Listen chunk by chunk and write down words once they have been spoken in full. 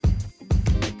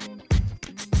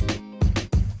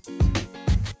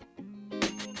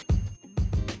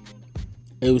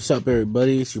Hey, what's up,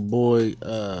 everybody? It's your boy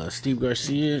Steve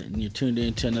Garcia, and you're tuned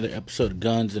in to another episode of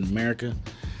Guns in America.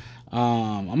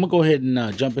 I'm gonna go ahead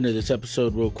and jump into this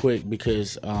episode real quick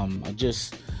because I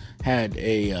just had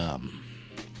a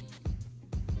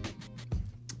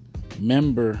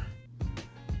member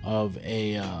of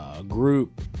a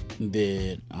group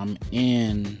that I'm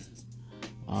in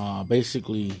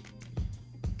basically,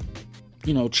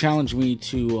 challenge me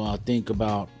to think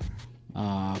about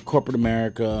corporate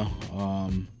America,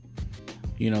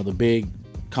 the big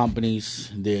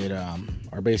companies that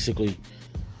are basically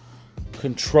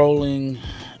controlling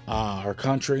our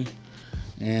country.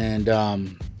 And,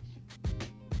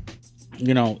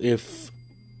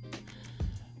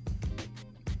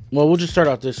 we'll just start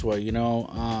out this way, we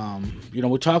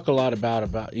talk a lot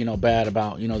about bad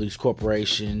about, these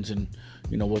corporations and,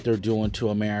 what they're doing to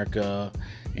America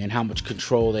and how much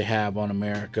control they have on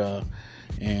America.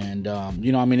 And,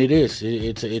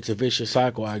 it's a vicious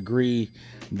cycle. I agree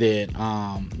that,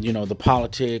 the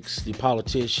politics, the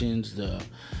politicians, the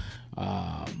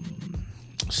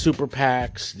super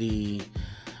PACs, the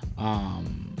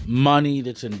money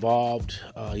that's involved,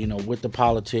 with the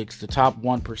politics, the top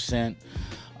 1%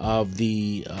 of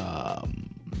the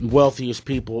wealthiest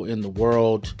people in the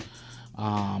world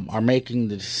are making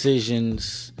the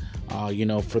decisions,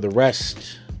 for the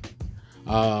rest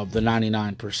of the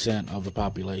 99% of the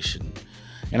population.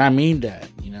 And I mean that,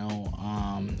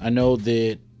 I know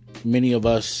that many of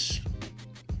us,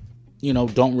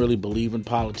 don't really believe in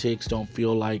politics, don't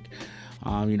feel like,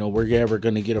 we're ever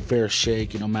going to get a fair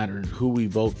shake, no matter who we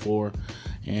vote for.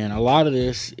 And a lot of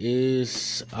this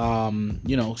is,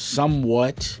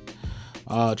 somewhat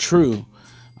true.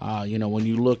 When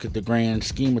you look at the grand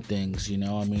scheme of things,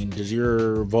 does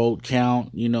your vote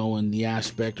count, in the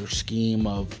aspect or scheme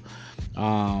of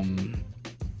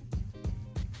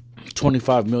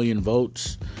 25 million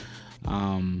votes?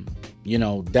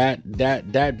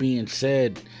 That being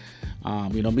said,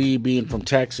 me being from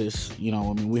Texas,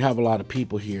 we have a lot of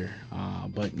people here,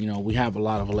 but we have a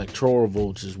lot of electoral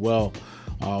votes as well.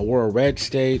 We're a red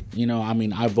state,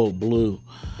 I vote blue.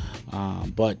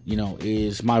 But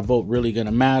is my vote really going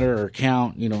to matter or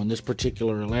count, in this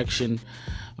particular election?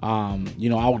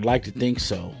 I would like to think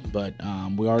so, but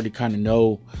we already kind of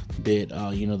know that,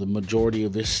 the majority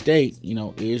of this state,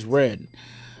 is red.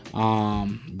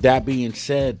 That being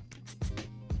said,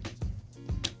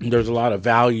 there's a lot of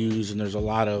values and there's a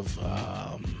lot of,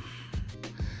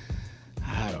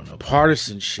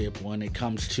 partisanship when it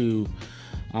comes to,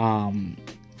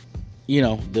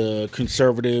 the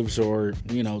conservatives or,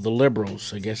 the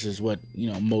liberals, I guess is what,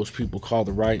 most people call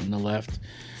the right and the left.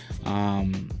 I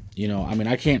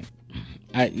can't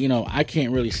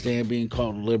really stand being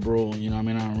called liberal. I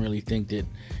don't really think that,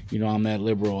 I'm that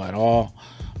liberal at all.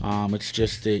 It's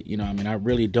just that, I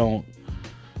really don't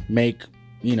make,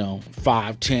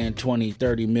 5, 10, 20,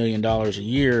 30 million dollars a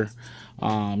year,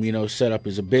 set up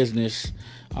as a business,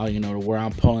 to where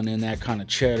I'm pulling in that kind of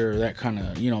cheddar, that kind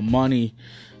of, money.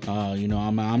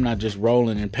 I'm not just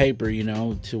rolling in paper,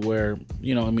 to where,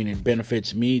 it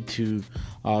benefits me to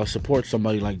support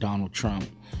somebody like Donald Trump.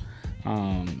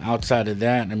 Outside of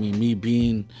that, me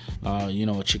being, a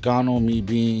Chicano, me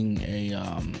being a,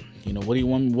 what do you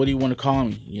want to call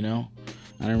me?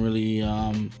 I don't really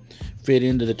fit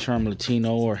into the term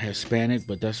Latino or Hispanic,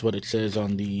 but that's what it says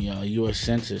on the U.S.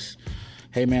 Census.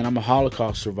 Hey, man, I'm a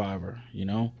Holocaust survivor,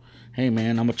 Hey,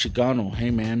 man, I'm a Chicano.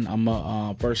 Hey, man, I'm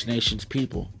a First Nations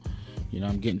people.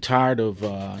 I'm getting tired of,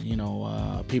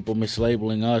 people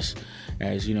mislabeling us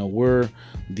as, we're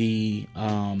the,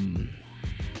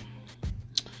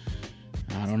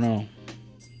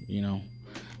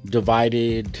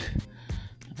 divided,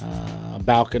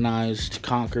 balkanized,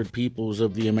 conquered peoples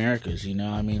of the Americas.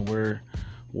 We're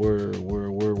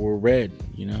red.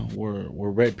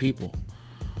 We're red people.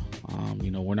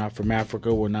 We're not from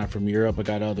Africa. We're not from Europe. I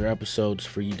got other episodes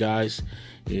for you guys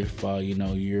if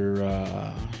you're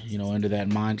into that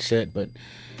mindset. But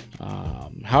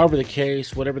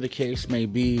whatever the case may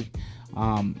be,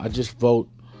 I just vote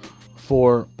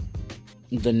for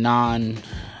the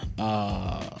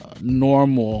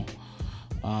normal.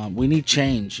 We need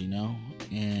change,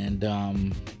 and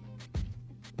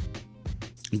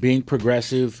being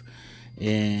progressive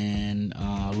and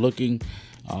looking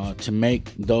to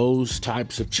make those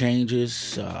types of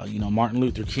changes. Martin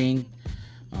Luther King,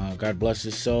 God bless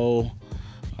his soul,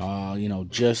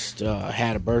 just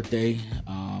had a birthday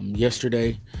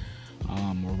yesterday,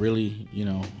 or really,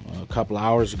 a couple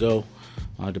hours ago,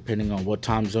 depending on what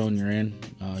time zone you're in.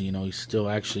 He's still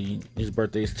actually, his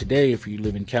birthday is today if you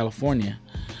live in California.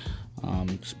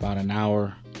 It's about an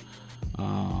hour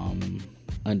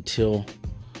until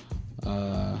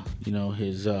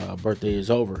his birthday is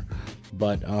over.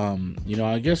 But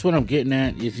I guess what I'm getting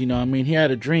at is, he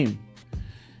had a dream,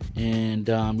 and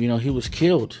he was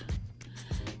killed,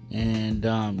 and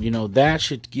that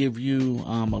should give you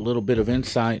a little bit of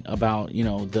insight about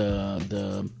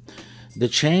the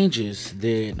changes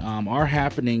that are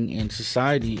happening in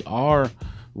society are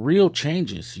real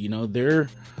changes.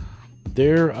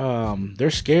 They're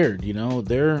scared.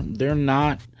 They're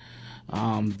not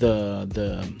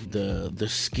the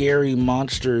scary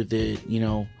monster that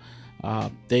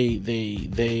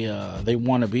they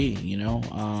want to be.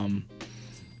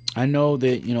 I know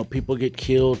that people get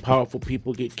killed, powerful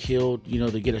people get killed.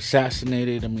 They get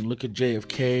assassinated. I mean, look at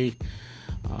JFK.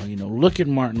 Look at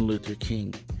Martin Luther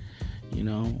King.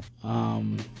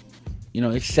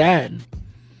 It's sad.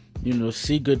 To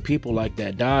see good people like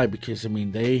that die, because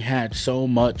they had so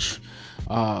much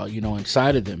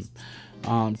inside of them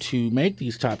to make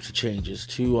these types of changes,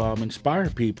 to inspire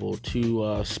people,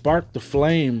 to spark the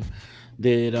flame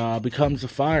that becomes a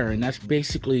fire. And that's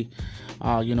basically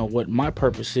what my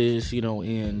purpose is,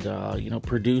 in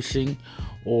producing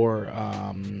or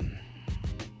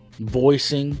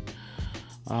voicing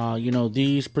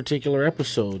these particular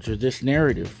episodes, or this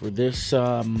narrative, or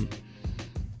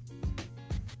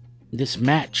this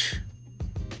match,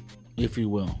 if you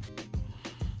will.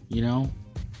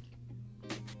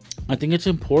 I think it's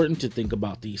important to think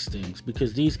about these things,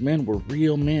 because these men were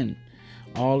real men.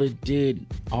 All it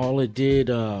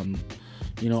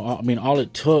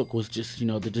took was just,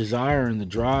 the desire and the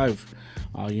drive,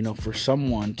 for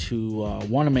someone to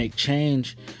want to make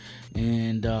change,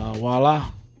 and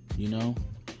voila, you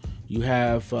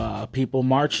have people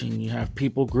marching, you have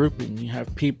people grouping, you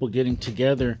have people getting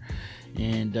together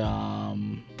and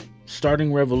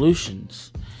starting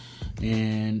revolutions.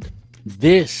 And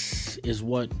this is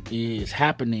what is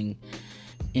happening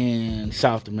in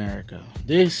South America.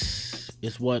 This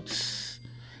is what's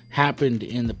happened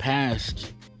in the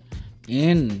past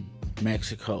in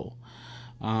Mexico.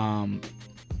 When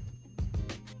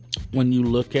you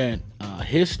look at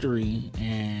history,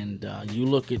 and you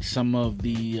look at some of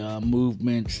the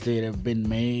movements that have been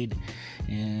made,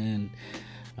 and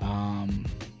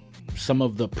some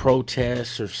of the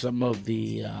protests, or some of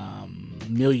the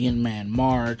Million Man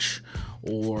March,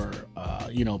 or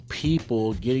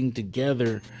people getting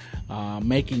together,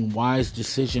 making wise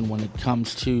decision when it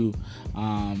comes to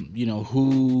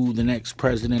who the next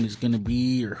president is going to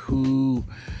be, or who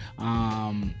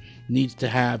needs to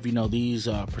have these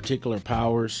particular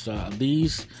powers.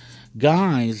 These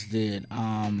guys that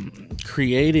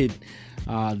created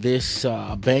this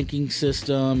banking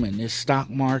system, and this stock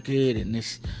market, and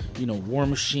this war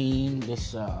machine,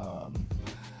 this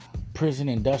prison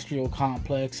industrial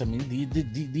complex. I mean,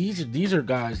 these are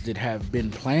guys that have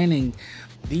been planning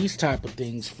these type of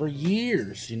things for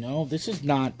years. This is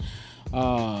not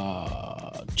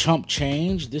chump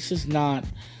change. This is not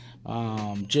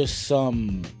just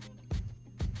some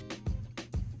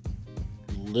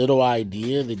little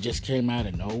idea that just came out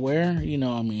of nowhere.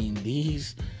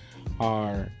 These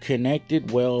are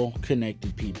well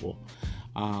connected people,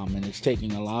 and it's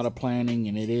taking a lot of planning,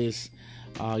 and it is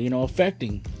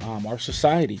affecting our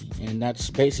society. And that's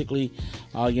basically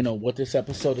what this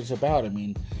episode is about.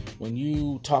 When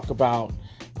you talk about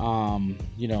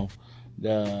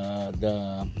the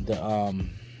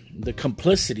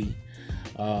complicity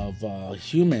of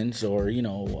humans, or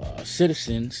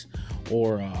citizens,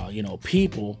 or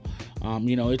people,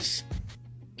 it's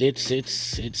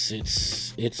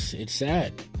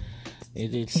sad.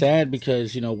 It's sad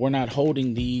because we're not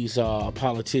holding these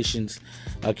politicians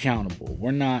accountable.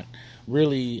 We're not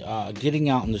really getting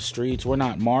out in the streets. We're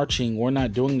not marching. We're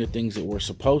not doing the things that we're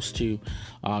supposed to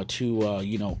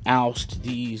oust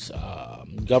these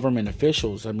government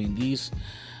officials. These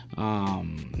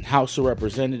House of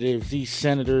Representatives, these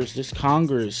senators, this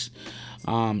Congress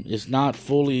is not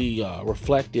fully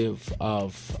reflective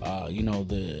of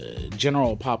the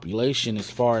general population, as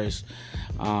far as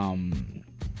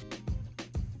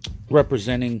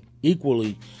representing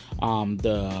equally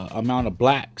the amount of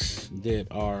blacks that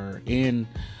are in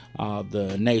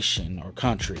the nation or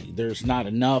country. There's not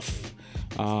enough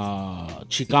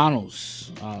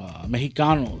Chicanos,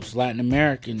 Mexicanos, Latin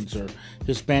Americans, or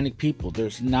Hispanic people.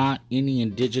 There's not any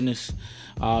indigenous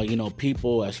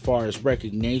people as far as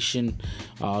recognition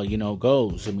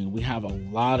goes. We have a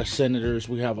lot of senators,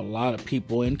 we have a lot of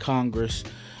people in Congress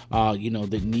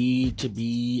that need to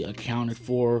be accounted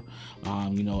for,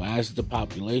 as the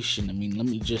population. I mean, let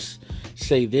me just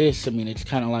say this. I mean, it's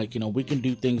kind of like, we can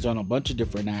do things on a bunch of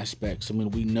different aspects. I mean,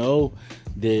 we know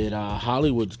that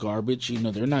Hollywood's garbage.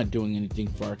 They're not doing anything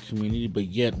for our community, but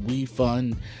yet we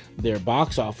fund their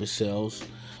box office sales.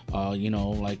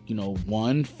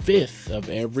 1/5 of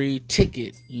every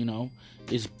ticket,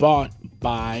 is bought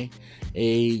by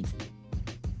a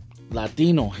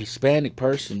Latino, Hispanic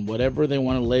person, whatever they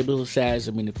want to label us as.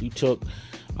 I mean, if you took,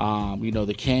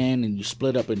 the can and you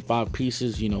split up in 5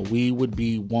 pieces, we would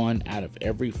be 1 out of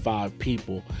every 5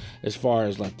 people as far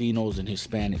as Latinos and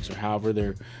Hispanics, or however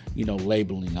they're,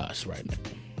 labeling us right now.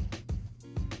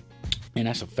 And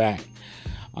that's a fact.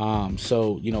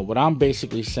 So what I'm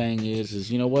basically saying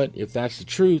is you know what? If that's the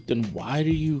truth, then why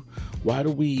do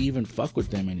we even fuck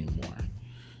with them anymore?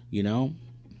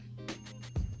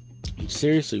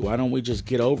 Seriously, why don't we just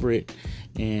get over it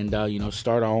and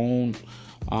start our own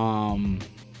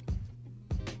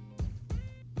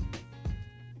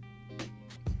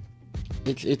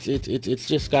it's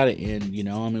just got to end.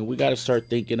 I mean, we got to start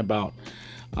thinking about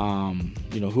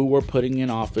who we're putting in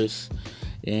office.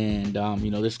 And,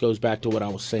 this goes back to what I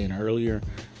was saying earlier.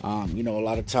 A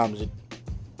lot of times it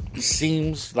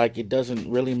seems like it doesn't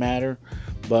really matter.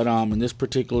 But in this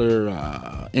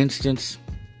particular instance,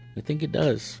 I think it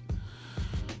does.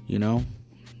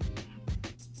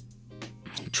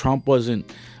 Trump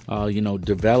wasn't,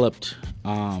 developed,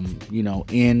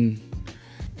 in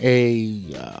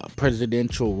a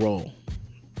presidential role.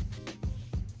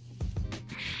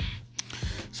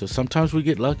 So sometimes we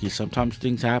get lucky. Sometimes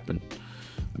things happen.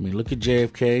 I mean, look at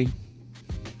JFK.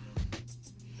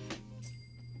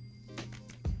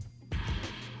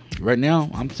 Right now,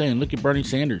 I'm saying, look at Bernie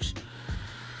Sanders.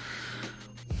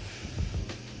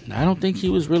 I don't think he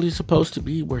was really supposed to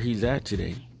be where he's at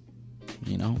today.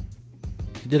 He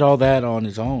did all that on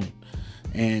his own.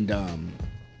 And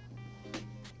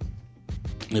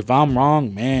if I'm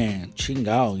wrong, man,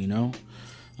 chingao,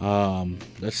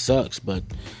 that sucks. But,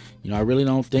 I really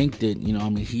don't think that,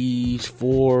 he's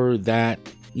for that,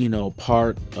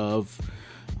 part of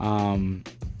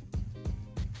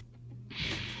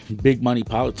big money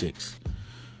politics.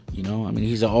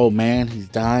 He's an old man. He's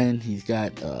dying. He's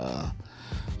got a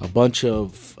bunch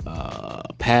of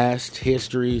past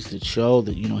histories that show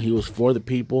that, he was for the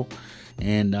people.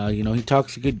 And, he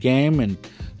talks a good game. And,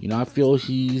 I feel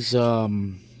he's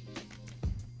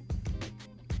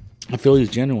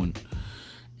genuine.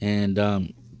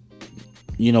 And,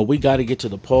 we got to get to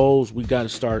the polls. We got to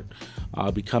start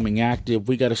becoming active.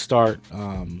 We got to start,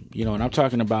 and I'm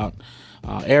talking about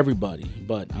everybody.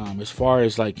 But as far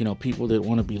as people that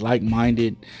want to be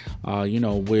like-minded,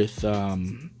 with,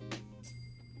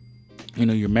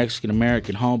 your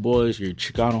Mexican-American homeboys, your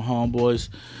Chicano homeboys,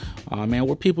 man,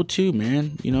 we're people too,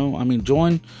 man.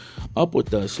 Join up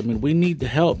with us. We need the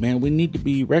help, man. We need to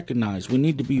be recognized. We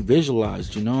need to be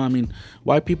visualized,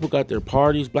 white people got their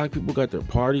parties, black people got their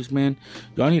parties, man.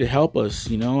 Y'all need to help us,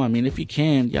 if you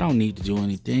can. Y'all don't need to do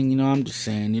anything, I'm just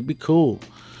saying, it'd be cool,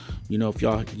 if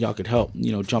y'all could help,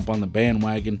 jump on the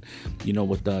bandwagon,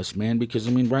 with us, man. Because,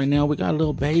 right now we got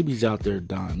little babies out there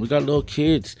dying. We got little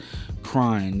kids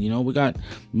crying, we got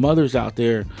mothers out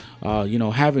there,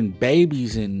 having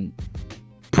babies in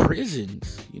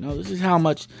prisons. This is how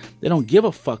much they don't give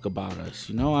a fuck about us.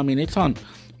 It's on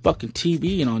fucking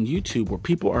TV and on YouTube where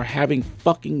people are having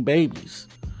fucking babies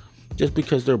just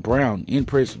because they're brown in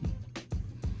prison,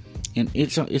 and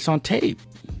it's on tape.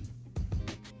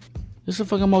 This is the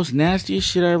fucking most nastiest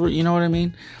shit ever. You know what I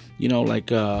mean?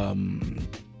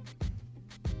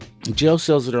 Jail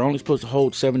cells that are only supposed to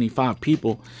hold 75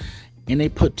 people, and they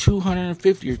put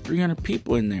 250 or 300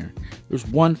 people in there. There's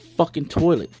one fucking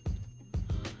toilet.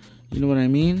 You know what I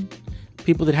mean?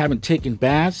 People that haven't taken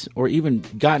baths or even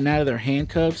gotten out of their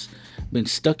handcuffs, been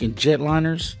stuck in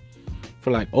jetliners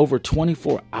for over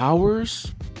 24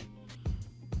 hours.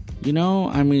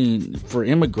 For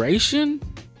immigration.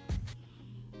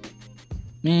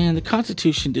 Man, the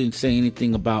Constitution didn't say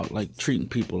anything about treating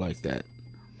people like that.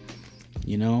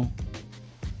 And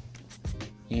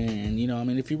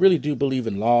if you really do believe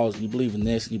in laws, and you believe in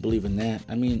this and you believe in that,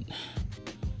 the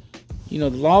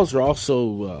laws are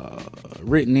also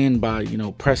written in by,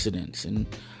 precedents. And,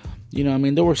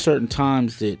 there were certain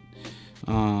times that,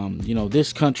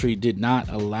 this country did not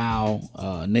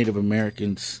allow Native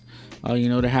Americans,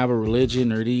 to have a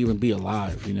religion or to even be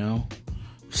alive,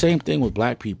 Same thing with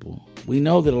black people. We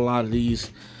know that a lot of these,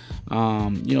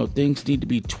 things need to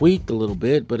be tweaked a little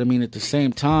bit. But, at the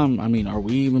same time, are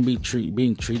we even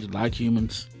being treated like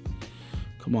humans?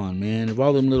 Come on, man. If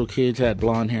all them little kids had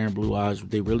blonde hair and blue eyes, would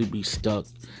they really be stuck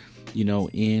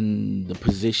in the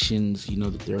positions,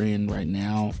 that they're in right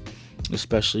now,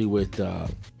 especially with, all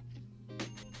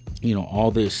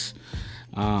this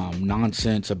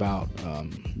nonsense about,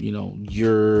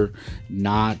 you're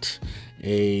not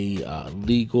a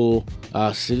legal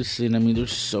citizen. I mean,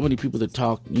 there's so many people that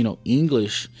talk,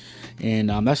 English. And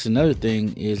that's another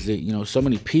thing is that, so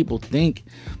many people think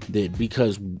that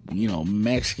because,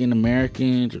 Mexican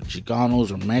Americans or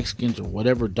Chicanos or Mexicans or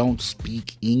whatever don't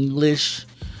speak English,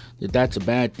 that's a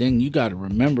bad thing. You got to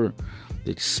remember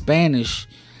that Spanish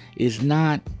is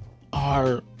not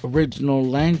our original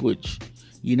language.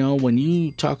 When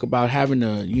you talk about having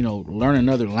to, learn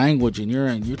another language, and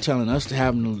you're telling us to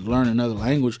have to learn another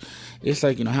language, it's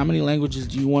like, how many languages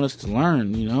do you want us to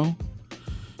learn?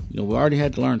 We already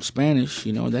had to learn Spanish.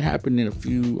 That happened in a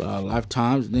few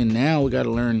lifetimes. And then now we got to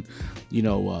learn,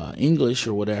 English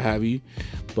or whatever have you.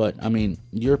 But I mean,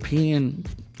 European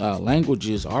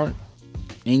languages are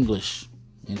English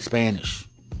and Spanish.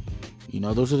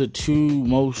 Those are the two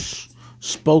most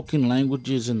spoken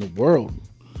languages in the world.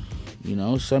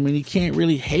 So I mean, you can't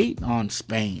really hate on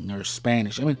Spain or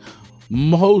Spanish. I mean,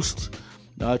 most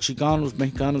Chicanos,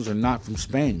 Mexicanos are not from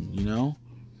Spain.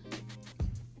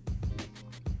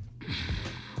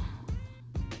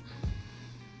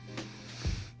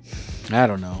 I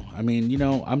don't know. I mean,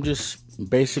 I'm just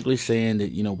basically saying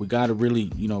that, we got to really,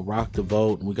 rock the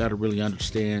vote, and we got to really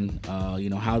understand,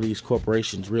 how these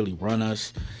corporations really run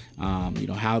us,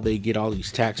 how they get all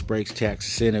these tax breaks, tax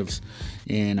incentives,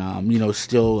 and,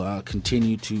 still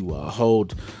continue to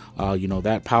hold,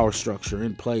 that power structure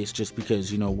in place just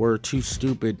because, we're too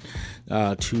stupid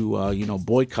to,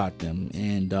 boycott them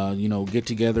and, get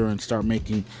together and start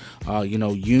making,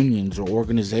 unions or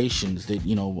organizations that,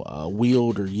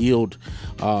 wield or yield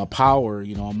power,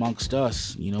 amongst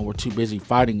us. We're too busy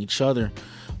fighting each other,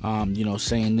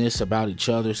 saying this about each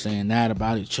other, saying that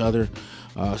about each other,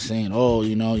 saying, oh,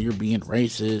 you're being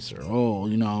racist, or, oh,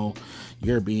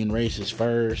 you're being racist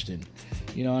first. And,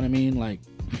 you know what I mean? Like,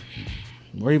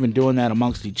 we're even doing that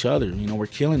amongst each other. We're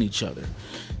killing each other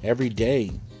every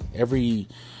day. Every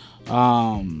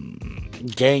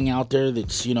gang out there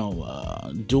that's,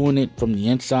 doing it from the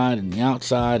inside and the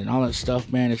outside and all that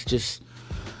stuff, man. It's just,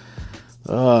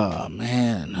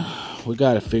 man, we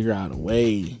got to figure out a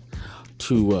way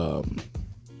to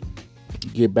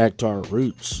get back to our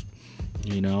roots,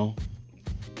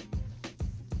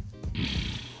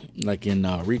 like in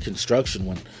Reconstruction,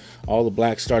 when all the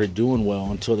blacks started doing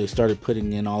well until they started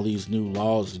putting in all these new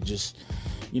laws to just,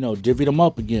 divvy them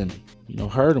up again,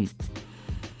 hurt them.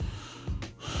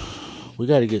 We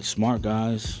got to get smart,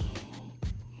 guys.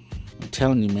 I'm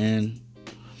telling you, man.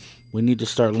 We need to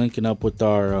start linking up with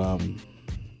our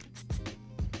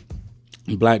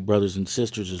black brothers and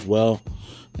sisters as well.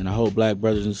 And I hope black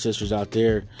brothers and sisters out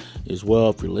there as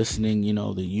well, if you're listening,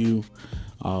 that you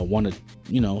want to,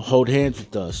 hold hands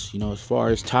with us, as far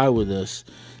as tie with us,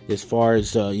 as far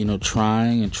as,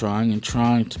 trying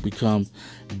to become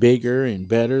bigger and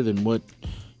better than what,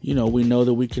 we know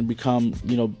that we can become,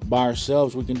 by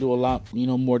ourselves. We can do a lot,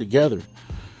 more together.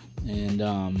 And,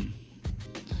 I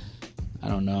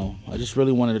don't know. I just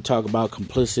really wanted to talk about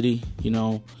complicity,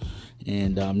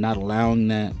 and not allowing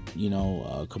that,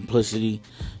 complicity,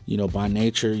 by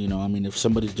nature. I mean, if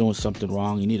somebody's doing something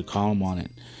wrong, you need to call them on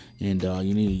it. And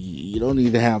you don't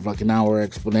need to have like an hour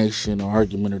explanation or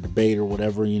argument or debate or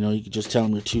whatever. You can just tell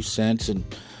them your 2 cents and,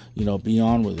 be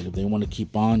on with it. If they want to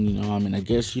keep on, I mean, I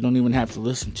guess you don't even have to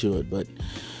listen to it. But,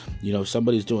 if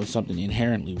somebody's doing something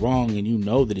inherently wrong and you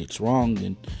know that it's wrong,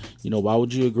 then, why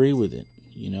would you agree with it?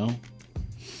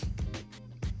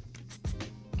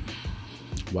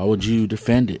 Why would you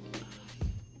defend it?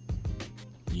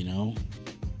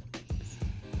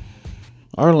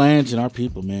 Our lands and our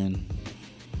people, man.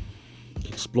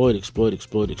 Exploit.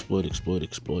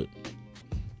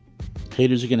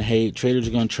 Haters are going to hate. Traders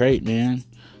are going to trade, man.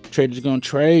 Traders are going to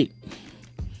trade.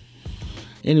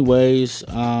 Anyways,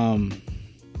 the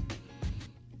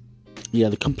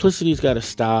complicity's got to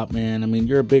stop, man. I mean,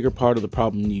 you're a bigger part of the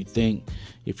problem than you think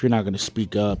if you're not going to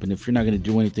speak up and if you're not going to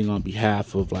do anything on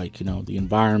behalf of, like, the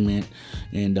environment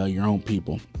and your own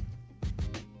people.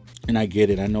 And I get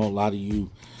it. I know a lot of you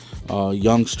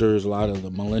youngsters, a lot of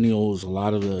the millennials, a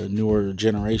lot of the newer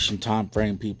generation time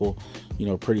frame people,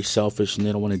 are pretty selfish and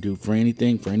they don't want to do for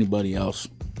anything for anybody else.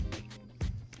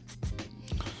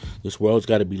 This world's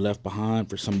got to be left behind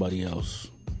for somebody else.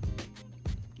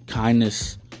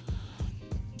 Kindness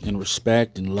and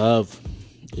respect and love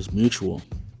is mutual.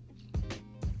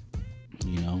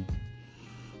 You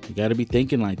got to be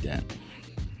thinking like that.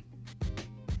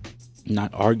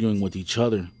 Not arguing with each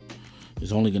other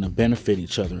is only going to benefit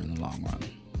each other in the long run.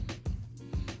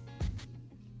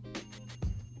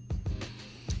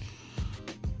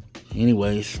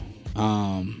 anyways,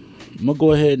 I'm gonna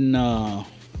go ahead and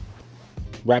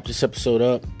wrap this episode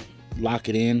up, lock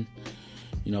it in,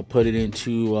 put it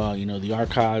into the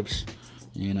archives,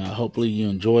 and hopefully you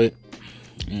enjoy it.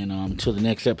 And until the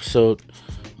next episode,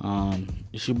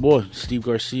 it's your boy Steve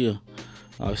Garcia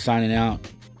signing out.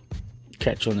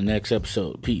 Catch you on the next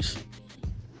episode. Peace.